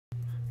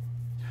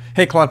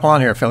Hey, Claude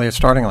Pelanne here, Affiliate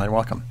Starting Line.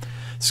 Welcome.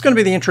 This is going to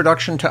be the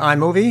introduction to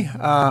iMovie.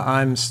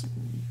 I'm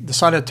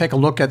decided to take a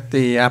look at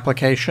the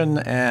application,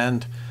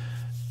 and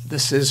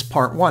this is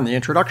part one, the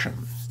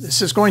introduction.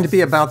 This is going to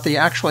be about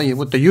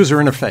with the user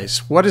interface.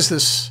 What is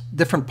this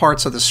different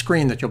parts of the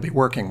screen that you'll be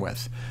working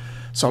with?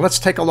 So let's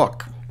take a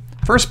look.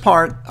 First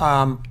part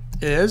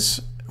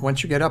is,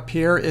 once you get up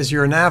here, is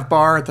your nav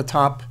bar at the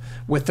top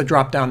with the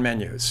drop-down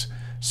menus.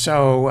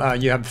 So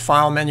you have the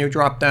File menu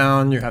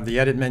drop-down, you have the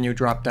Edit menu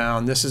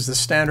drop-down. This is the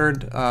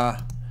standard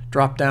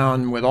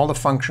drop-down with all the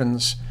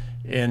functions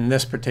in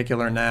this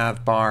particular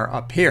nav bar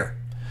up here.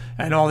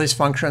 And all these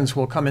functions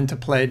will come into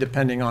play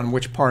depending on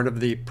which part of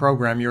the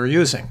program you're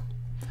using.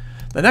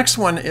 The next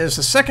one is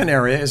the second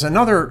area, is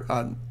another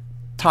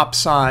top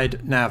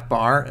side nav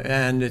bar,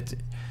 and it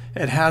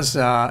has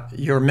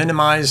your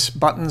minimize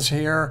buttons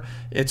here.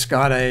 It's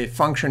got a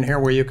function here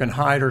where you can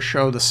hide or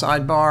show the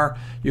sidebar.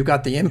 You've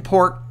got the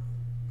import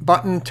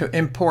button to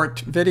import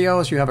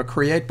videos. You have a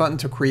create button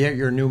to create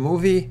your new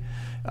movie.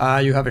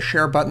 You have a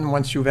share button.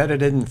 Once you've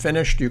edited and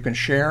finished, you can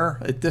share.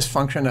 This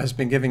function has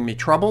been giving me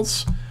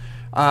troubles.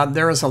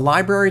 There is a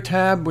library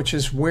tab, which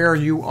is where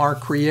you are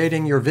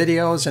creating your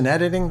videos and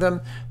editing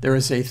them. There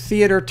is a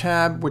theater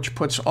tab, which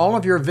puts all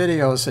of your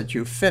videos that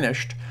you've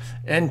finished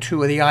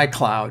into the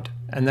iCloud,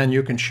 and then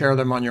you can share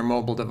them on your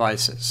mobile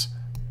devices.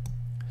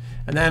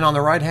 And then on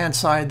the right-hand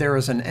side, there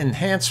is an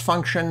enhance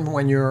function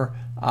when you're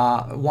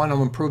want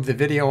to improve the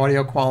video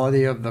audio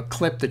quality of the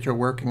clip that you're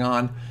working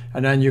on,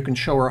 and then you can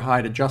show or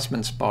hide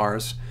adjustments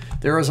bars.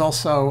 There is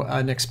also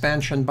an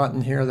expansion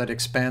button here that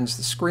expands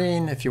the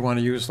screen. If you want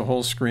to use the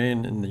whole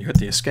screen and you hit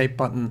the escape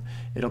button,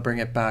 it'll bring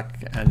it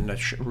back and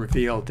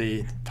reveal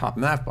the top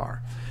nav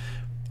bar.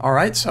 All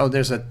right, so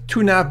there's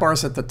two nav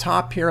bars at the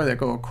top here that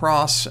go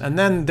across, and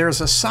then there's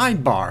a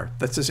sidebar.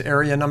 This is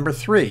area number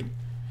 3.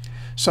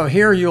 So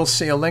here you'll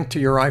see a link to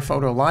your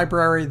iPhoto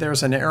library.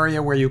 There's an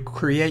area where you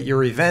create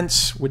your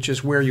events, which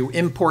is where you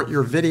import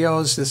your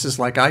videos. This is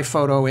like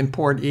iPhoto,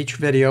 import each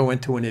video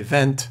into an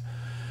event.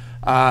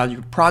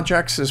 Your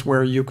projects is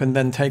where you can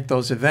then take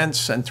those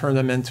events and turn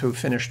them into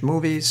finished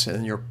movies,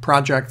 and your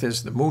project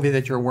is the movie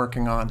that you're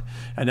working on,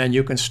 and then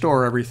you can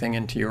store everything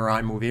into your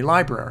iMovie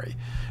library.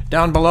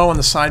 Down below in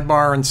the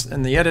sidebar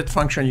and the edit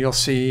function, you'll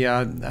see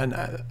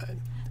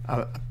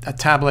a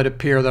tablet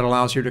appear that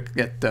allows you to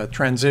get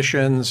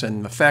transitions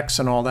and effects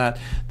and all that.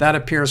 That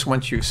appears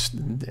once you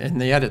in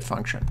the edit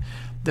function.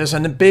 There's a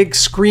big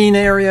screen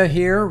area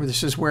here.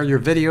 This is where your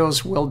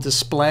videos will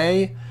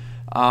display,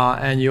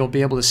 and you'll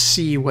be able to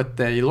see what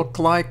they look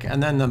like.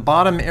 And then the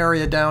bottom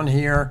area down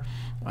here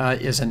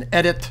is an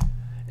edit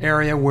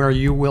area where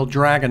you will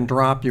drag and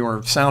drop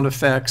your sound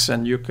effects,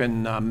 and you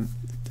can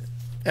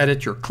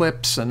edit your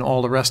clips and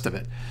all the rest of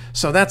it.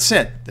 So that's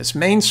it. This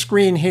main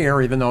screen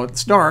here, even though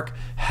it's dark,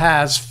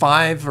 has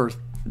 5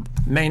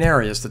 main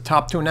areas: the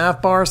top 2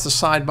 nav bars, the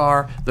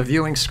sidebar, the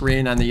viewing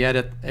screen, and the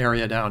edit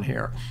area down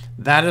here.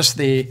 That is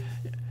the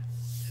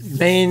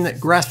main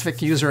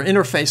graphic user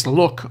interface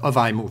look of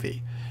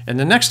iMovie. In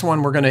the next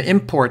one, we're going to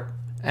import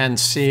and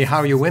see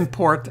how you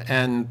import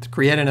and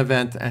create an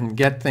event and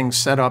get things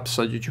set up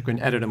so that you can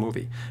edit a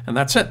movie. And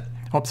that's it.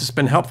 Hope this has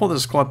been helpful.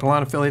 This is Claude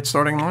Pelanne, Affiliate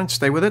Starting Line.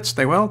 Stay with it.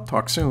 Stay well.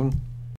 Talk soon.